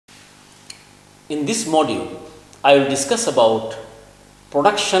In this module, I will discuss about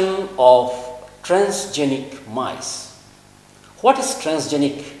production of transgenic mice. What is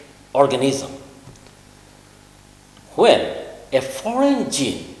transgenic organism? When a foreign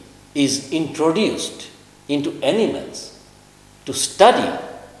gene is introduced into animals to study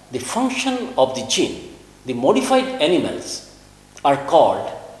the function of the gene, the modified animals are called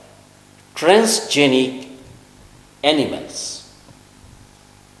transgenic animals.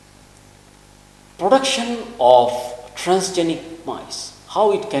 Production of transgenic mice,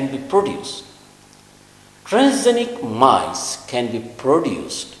 how it can be produced. Transgenic mice can be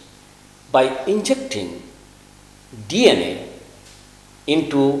produced by injecting DNA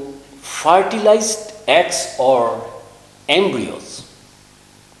into fertilized eggs or embryos.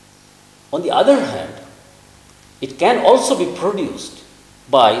 On the other hand, it can also be produced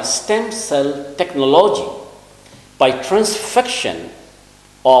by stem cell technology by transfection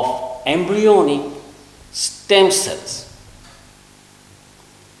of embryonic stem cells.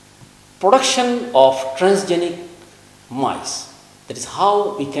 Production of transgenic mice, that is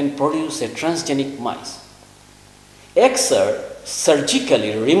how we can produce a transgenic mice. Eggs are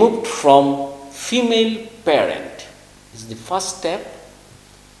surgically removed from female parent. This is the first step.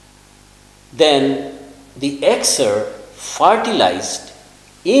 Then the eggs are fertilized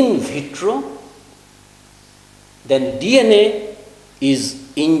in vitro. Then DNA is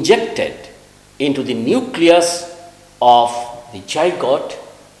injected into the nucleus of the zygote.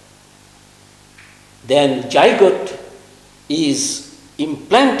 Then zygote is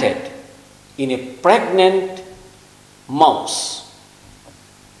implanted in a pregnant mouse.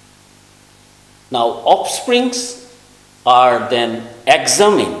 Now offsprings are then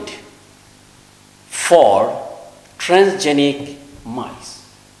examined for transgenic mice.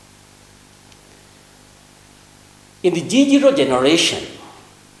 In the G0 generation,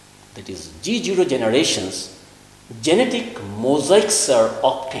 that is G0 generations, genetic mosaics are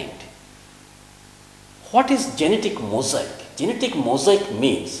obtained. What is genetic mosaic? Genetic mosaic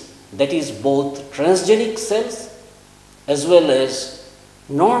means that is both transgenic cells as well as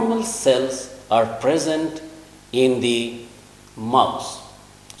normal cells are present in the mouse.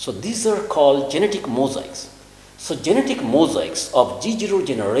 So these are called genetic mosaics. So genetic mosaics of G0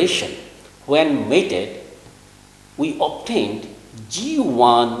 generation, when mated, we obtained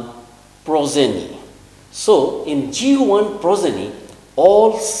G1 progeny. So in G1 progeny,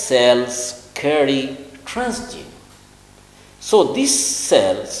 all cells carry transgene. So these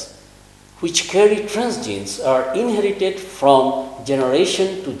cells which carry transgenes are inherited from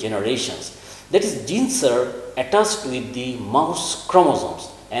generation to generations. That is, genes are attached with the mouse chromosomes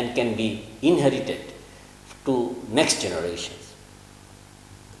and can be inherited to next generations.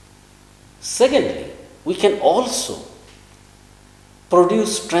 Secondly, we can also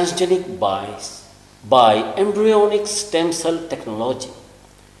produce transgenic mice by embryonic stem cell technology.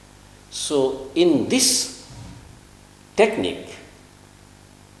 So in this technique,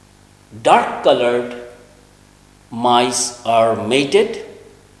 dark colored mice are mated,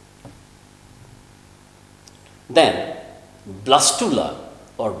 then blastula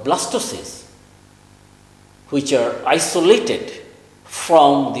or blastocysts, which are isolated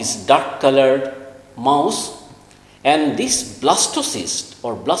from this dark colored mouse, and this blastocyst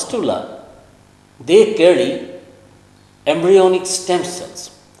or blastula, they carry embryonic stem cells.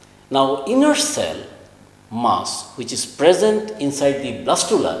 Now inner cell mass which is present inside the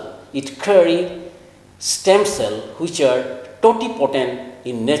blastula, it carry stem cell which are totipotent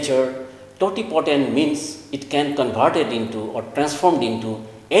in nature. Totipotent means it can converted into or transformed into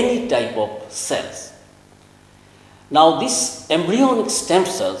any type of cells. Now these embryonic stem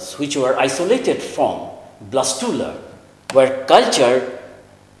cells which were isolated from blastula were cultured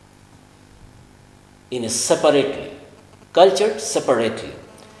separately.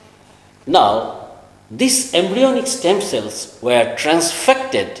 Now these embryonic stem cells were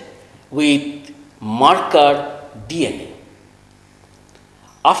transfected with marker DNA.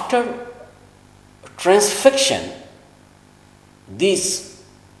 After transfection, these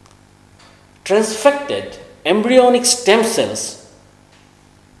transfected embryonic stem cells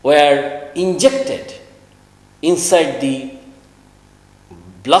were injected inside the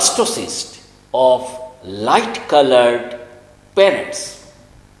blastocyst of light colored parents.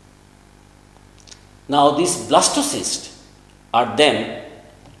 Now these blastocysts are then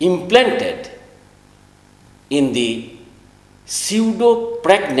implanted in the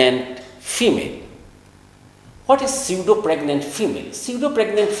pseudo-pregnant female. What is pseudo-pregnant female?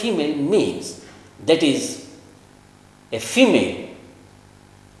 Pseudo-pregnant female means that is a female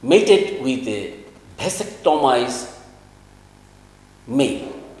mated with a vasectomized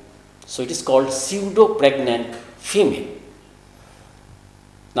male. So it is called pseudo-pregnant female.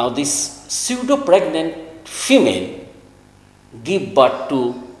 Now this pseudo-pregnant female give birth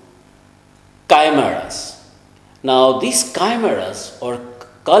to chimeras. Now these chimeras or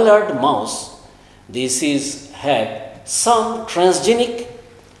colored mouse, have some transgenic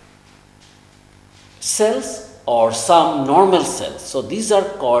cells or some normal cells. So these are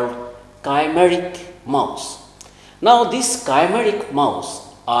called chimeric mouse. Now these chimeric mouse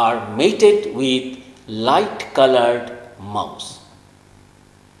are mated with light colored mouse.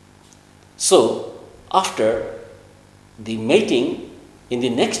 So after the mating in the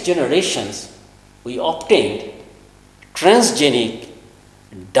next generations, we obtained transgenic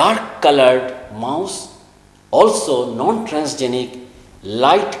dark colored mouse, also non-transgenic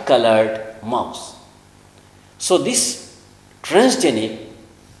light colored mouse. So this transgenic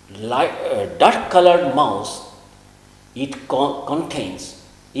dark colored mouse, it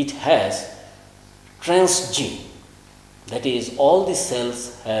has transgene. That is, all the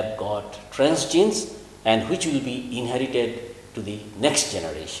cells have got transgenes and which will be inherited to the next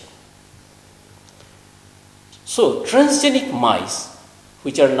generation. So transgenic mice,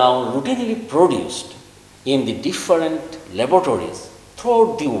 which are now routinely produced in the different laboratories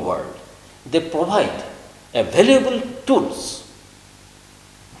throughout the world, they provide valuable tools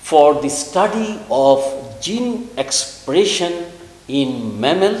for the study of gene expression in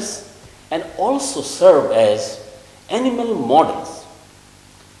mammals and also serve as animal models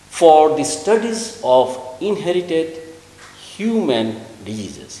for the studies of inherited human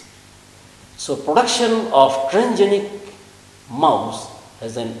diseases. So production of transgenic mouse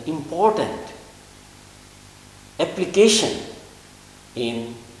has an important application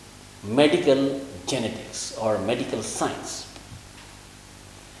in medical genetics or medical science.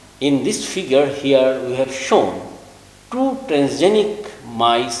 In this figure here we have shown two transgenic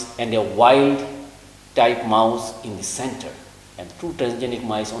mice and a wild type mouse in the center and two transgenic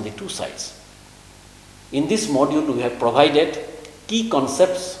mice on the two sides. In this module we have provided key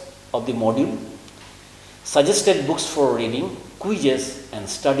concepts of the module, suggested books for reading, quizzes and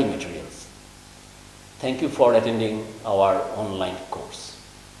study materials. Thank you for attending our online course.